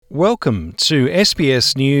Welcome to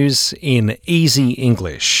SBS News in Easy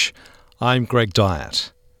English. I'm Greg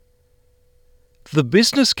Dyatt. The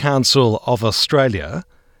Business Council of Australia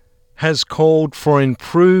has called for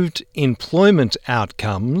improved employment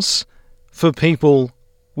outcomes for people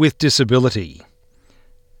with disability.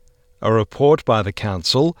 A report by the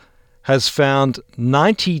Council has found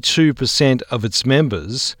 92% of its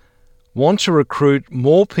members want to recruit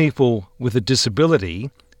more people with a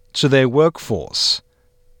disability to their workforce.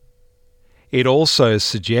 It also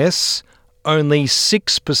suggests only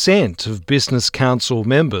 6% of Business Council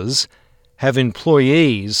members have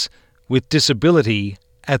employees with disability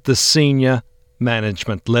at the senior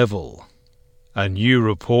management level. A new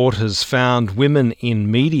report has found women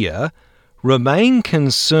in media remain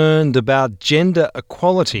concerned about gender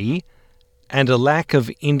equality and a lack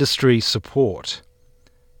of industry support.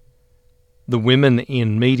 The Women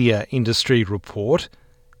in Media Industry report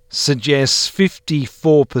suggests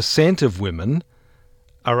 54% of women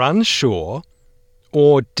are unsure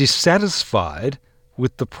or dissatisfied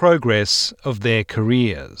with the progress of their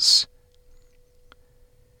careers.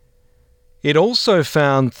 It also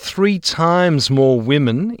found 3 times more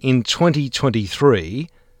women in 2023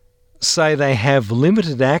 say they have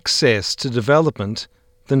limited access to development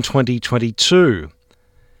than 2022,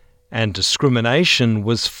 and discrimination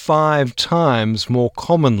was 5 times more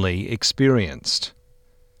commonly experienced.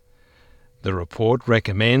 The report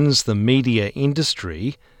recommends the media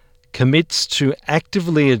industry commits to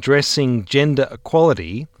actively addressing gender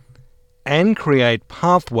equality and create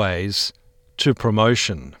pathways to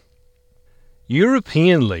promotion.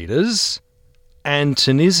 European leaders and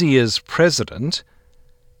Tunisia's president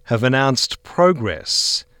have announced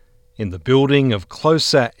progress in the building of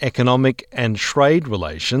closer economic and trade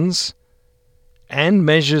relations and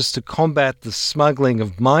measures to combat the smuggling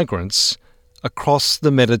of migrants across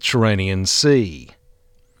the Mediterranean Sea.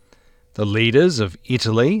 The leaders of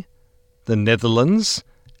Italy, the Netherlands,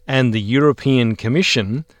 and the European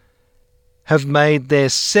Commission have made their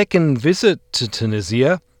second visit to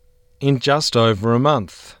Tunisia in just over a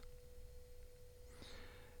month.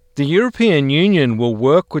 The European Union will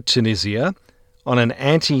work with Tunisia on an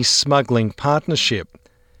anti-smuggling partnership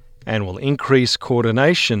and will increase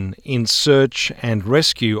coordination in search and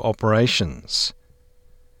rescue operations.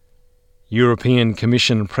 European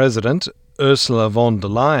Commission President Ursula von der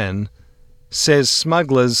Leyen says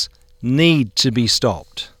smugglers need to be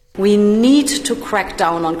stopped. We need to crack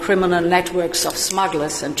down on criminal networks of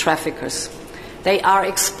smugglers and traffickers. They are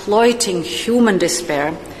exploiting human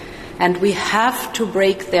despair, and we have to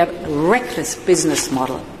break their reckless business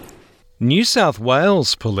model. New South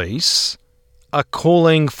Wales police are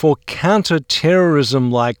calling for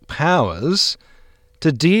counter-terrorism-like powers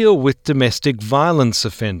to deal with domestic violence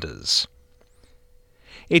offenders.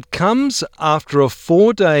 It comes after a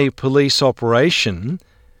 4-day police operation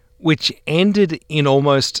which ended in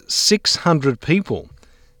almost 600 people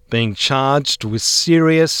being charged with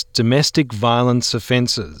serious domestic violence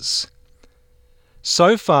offences.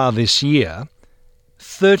 So far this year,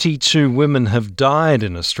 32 women have died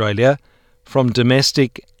in Australia from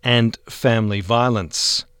domestic and family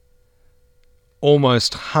violence.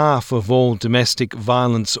 Almost half of all domestic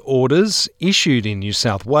violence orders issued in New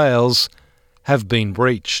South Wales have been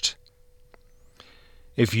breached.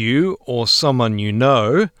 If you or someone you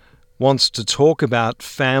know wants to talk about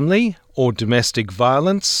family or domestic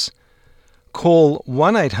violence, call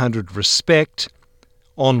 1800 RESPECT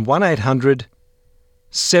on 1800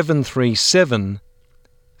 737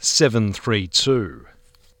 732.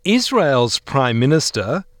 Israel's Prime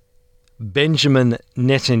Minister, Benjamin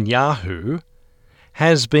Netanyahu,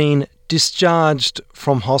 has been discharged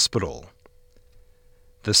from hospital.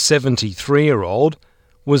 The 73-year-old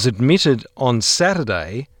was admitted on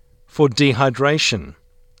Saturday for dehydration.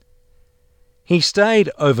 He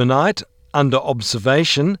stayed overnight under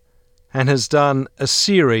observation and has done a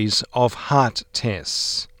series of heart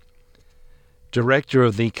tests. Director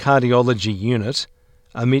of the Cardiology Unit,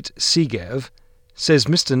 Amit Segev, says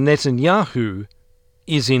Mr. Netanyahu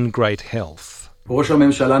is in great health. Prime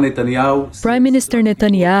Minister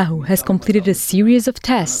Netanyahu has completed a series of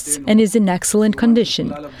tests and is in excellent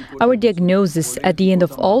condition. Our diagnosis at the end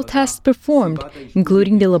of all tests performed,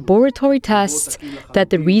 including the laboratory tests, that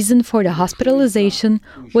the reason for the hospitalization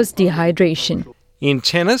was dehydration. In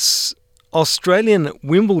tennis, Australian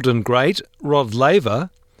Wimbledon great Rod Laver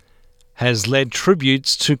has led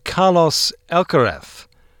tributes to Carlos Alcaraz,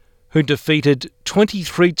 who defeated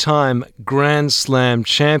 23-time Grand Slam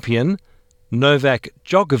champion Novak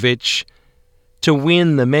Djokovic to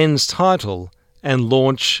win the men's title and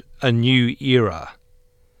launch a new era.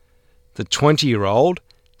 The 20-year-old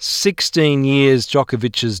 16 years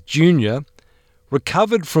Djokovic's junior,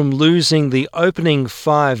 recovered from losing the opening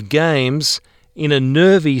 5 games in a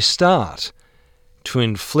nervy start to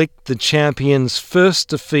inflict the champion's first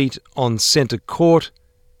defeat on centre court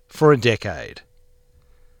for a decade.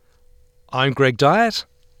 I'm Greg Dyatt,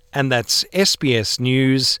 and that's SBS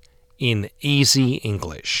News in Easy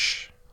English.